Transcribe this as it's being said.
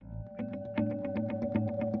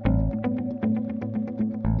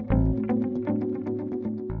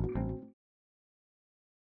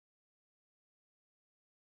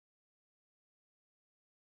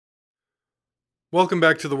Welcome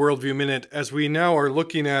back to the Worldview Minute, as we now are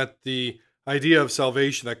looking at the idea of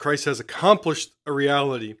salvation, that Christ has accomplished a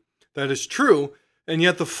reality that is true, and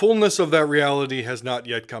yet the fullness of that reality has not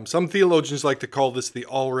yet come. Some theologians like to call this the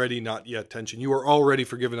already not yet tension. You are already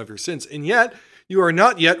forgiven of your sins, and yet you are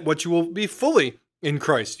not yet what you will be fully in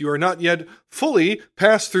Christ. You are not yet fully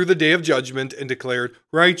passed through the day of judgment and declared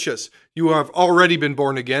righteous. You have already been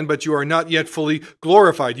born again, but you are not yet fully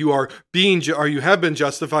glorified. You have been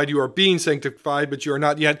justified, you are being sanctified, but you are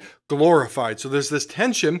not yet glorified. So there's this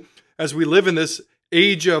tension as we live in this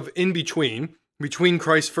age of in-between, between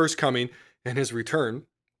Christ's first coming and his return,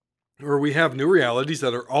 where we have new realities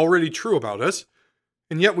that are already true about us,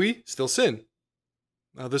 and yet we still sin.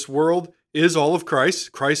 Now, this world is all of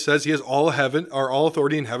Christ. Christ says he has all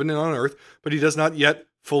authority in heaven and on earth, but he does not yet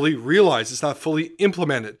fully realize. It's not fully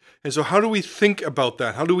implemented. And so how do we think about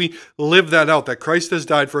that? How do we live that out? That Christ has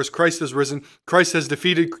died for us, Christ has risen, Christ has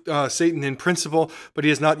defeated Satan in principle, but he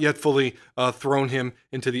has not yet fully thrown him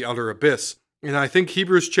into the utter abyss. And I think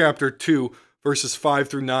Hebrews chapter 2, verses 5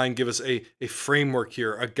 through 9 give us a framework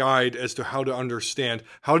here, a guide as to how to understand,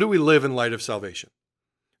 how do we live in light of salvation?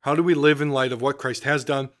 How do we live in light of what Christ has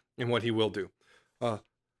done and what he will do?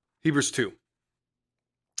 Hebrews 2.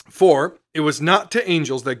 For it was not to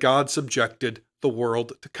angels that God subjected the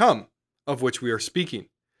world to come, of which we are speaking.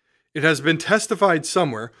 It has been testified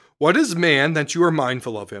somewhere, what is man that you are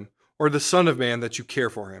mindful of him, or the son of man that you care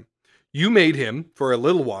for him? You made him, for a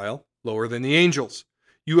little while, lower than the angels.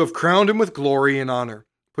 You have crowned him with glory and honor,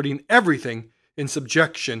 putting everything in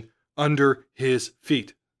subjection under his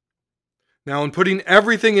feet. Now, in putting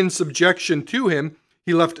everything in subjection to him,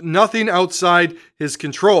 he left nothing outside his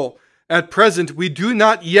control. At present, we do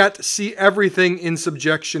not yet see everything in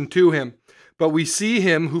subjection to him, but we see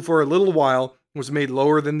him who for a little while was made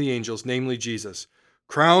lower than the angels, namely Jesus,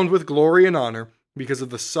 crowned with glory and honor because of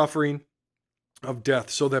the suffering of death,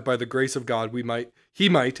 so that by the grace of God he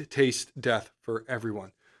might taste death for everyone.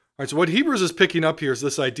 All right, so what Hebrews is picking up here is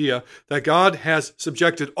this idea that God has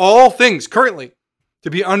subjected all things currently to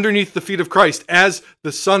be underneath the feet of Christ as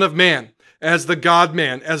the Son of Man, as the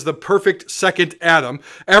God-man, as the perfect second Adam.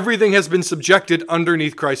 Everything has been subjected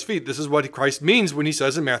underneath Christ's feet. This is what Christ means when he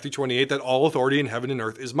says in Matthew 28 that all authority in heaven and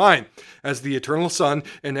earth is mine. As the eternal Son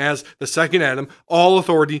and as the second Adam, all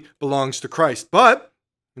authority belongs to Christ. But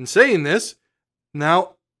in saying this,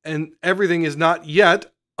 now, and everything is not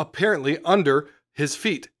yet apparently under his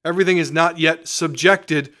feet. Everything is not yet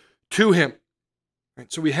subjected to him.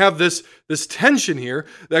 Right, so we have this tension here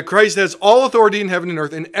that Christ has all authority in heaven and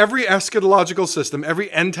earth, and every eschatological system, every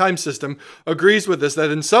end-time system agrees with this, that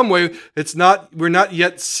in some way we're not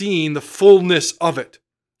yet seeing the fullness of it.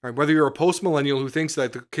 Right, whether you're a post-millennial who thinks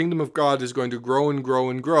that the kingdom of God is going to grow and grow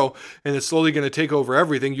and grow, and it's slowly going to take over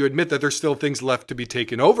everything, you admit that there's still things left to be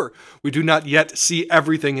taken over. We do not yet see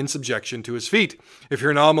everything in subjection to his feet. If you're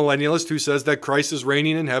an all-millennialist who says that Christ is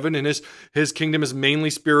reigning in heaven and his kingdom is mainly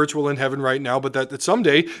spiritual in heaven right now, but that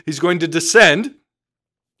someday he's going to descend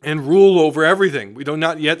and rule over everything, we do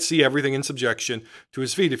not yet see everything in subjection to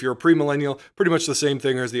his feet. If you're a premillennial, pretty much the same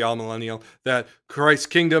thing as the amillennial, that Christ's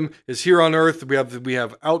kingdom is here on earth. We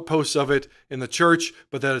have outposts of it in the church,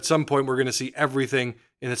 but that at some point we're going to see everything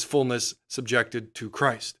in its fullness subjected to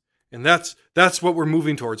Christ. And that's what we're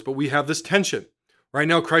moving towards. But we have this tension. Right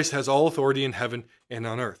now, Christ has all authority in heaven and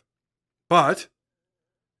on earth. But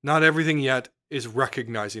not everything yet is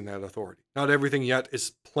recognizing that authority. Not everything yet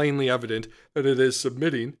is plainly evident that it is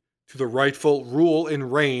submitting to the rightful rule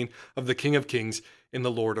and reign of the King of Kings and the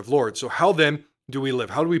Lord of Lords. So how then do we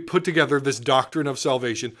live? How do we put together this doctrine of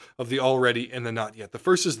salvation of the already and the not yet? The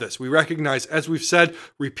first is this. We recognize, as we've said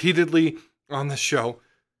repeatedly on this show,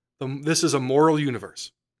 this is a moral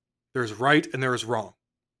universe. There's right and there is wrong.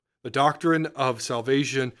 The doctrine of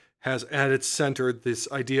salvation has at its center this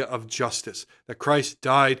idea of justice, that Christ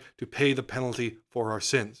died to pay the penalty for our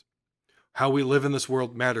sins. How we live in this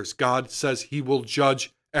world matters. God says he will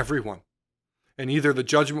judge everyone, and either the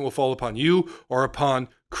judgment will fall upon you or upon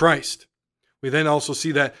Christ. We then also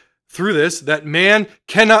see that through this, that man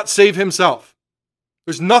cannot save himself.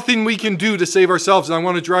 There's nothing we can do to save ourselves, and I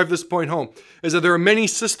want to drive this point home, is that there are many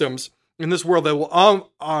systems in this world that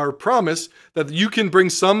will our promise that you can bring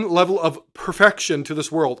some level of perfection to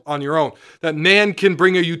this world on your own. That man can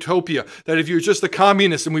bring a utopia. That if you're just a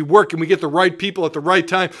communist and we work and we get the right people at the right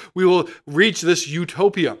time, we will reach this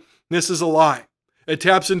utopia. This is a lie. It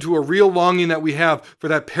taps into a real longing that we have for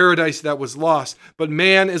that paradise that was lost. But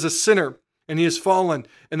man is a sinner and he has fallen.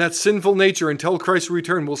 And that sinful nature until Christ's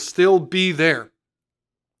return will still be there.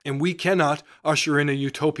 And we cannot usher in a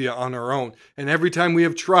utopia on our own. And every time we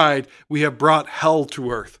have tried, we have brought hell to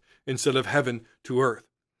earth instead of heaven to earth.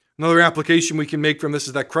 Another application we can make from this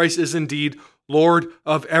is that Christ is indeed Lord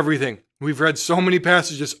of everything. We've read so many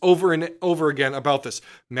passages over and over again about this.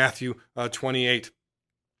 Matthew 28.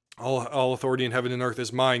 All authority in heaven and earth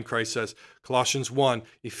is mine, Christ says. Colossians 1,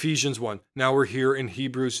 Ephesians 1. Now we're here in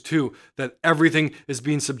Hebrews 2, that everything is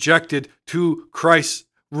being subjected to Christ's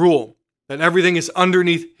rule, that everything is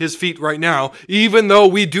underneath his feet right now, even though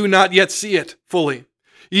we do not yet see it fully.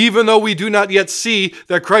 Even though we do not yet see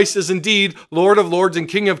that Christ is indeed Lord of lords and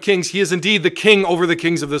King of kings, he is indeed the king over the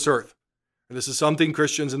kings of this earth. And this is something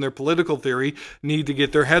Christians in their political theory need to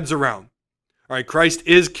get their heads around. All right, Christ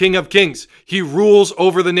is King of kings. He rules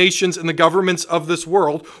over the nations and the governments of this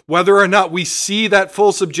world. Whether or not we see that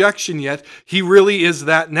full subjection yet, he really is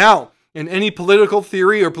that now. And any political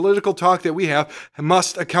theory or political talk that we have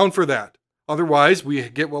must account for that. Otherwise, we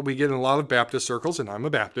get what we get in a lot of Baptist circles, and I'm a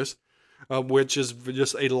Baptist, which is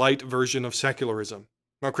just a light version of secularism.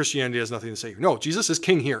 Now, Christianity has nothing to say. No, Jesus is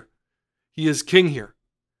king here. He is king here.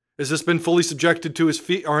 Has this been fully subjected to his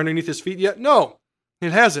feet or underneath his feet yet? No,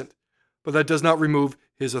 it hasn't. But that does not remove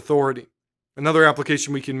his authority. Another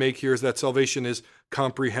application we can make here is that salvation is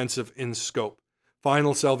comprehensive in scope.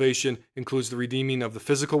 Final salvation includes the redeeming of the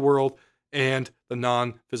physical world and the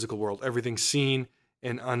non-physical world, everything seen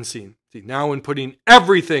and unseen. See, now in putting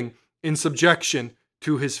everything in subjection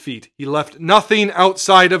to his feet, he left nothing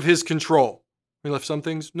outside of his control. He left some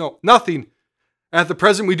things? No, nothing. At the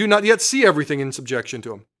present, we do not yet see everything in subjection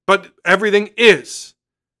to him, but everything is.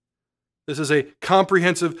 This is a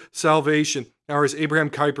comprehensive salvation. Or as Abraham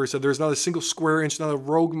Kuyper said, there is not a single square inch, not a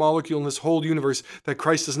rogue molecule in this whole universe that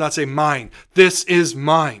Christ does not say, mine. This is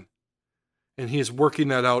mine. And he is working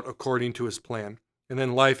that out according to his plan. And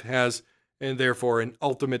then life has, and therefore, an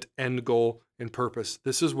ultimate end goal and purpose.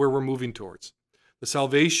 This is where we're moving towards. The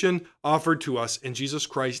salvation offered to us in Jesus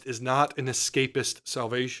Christ is not an escapist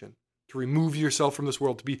salvation. To remove yourself from this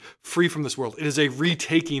world, to be free from this world. It is a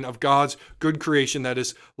retaking of God's good creation that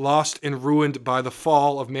is lost and ruined by the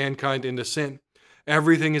fall of mankind into sin.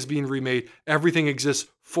 Everything is being remade. Everything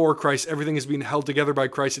exists for Christ. Everything is being held together by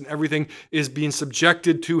Christ, and everything is being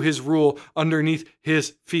subjected to his rule underneath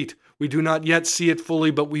his feet. We do not yet see it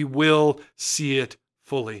fully, but we will see it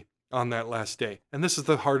fully on that last day. And this is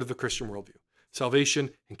the heart of the Christian worldview. Salvation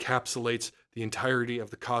encapsulates the entirety of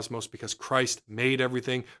the cosmos because Christ made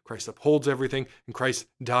everything, Christ upholds everything, and Christ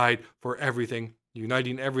died for everything,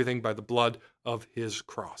 uniting everything by the blood of his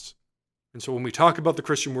cross. And so when we talk about the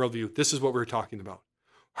Christian worldview, this is what we're talking about.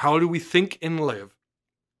 How do we think and live?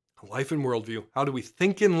 Life and worldview. How do we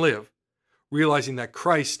think and live, realizing that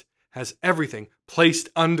Christ has everything placed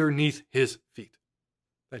underneath his feet?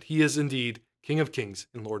 That he is indeed King of kings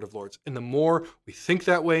and Lord of lords. And the more we think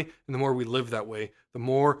that way and the more we live that way, the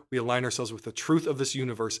more we align ourselves with the truth of this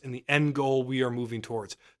universe and the end goal we are moving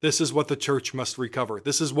towards. This is what the church must recover.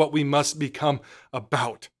 This is what we must become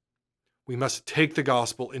about. We must take the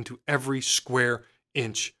gospel into every square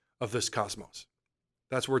inch of this cosmos.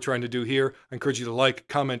 That's what we're trying to do here. I encourage you to like,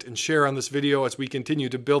 comment, and share on this video as we continue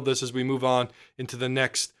to build this as we move on into the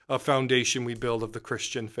next foundation we build of the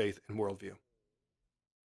Christian faith and worldview.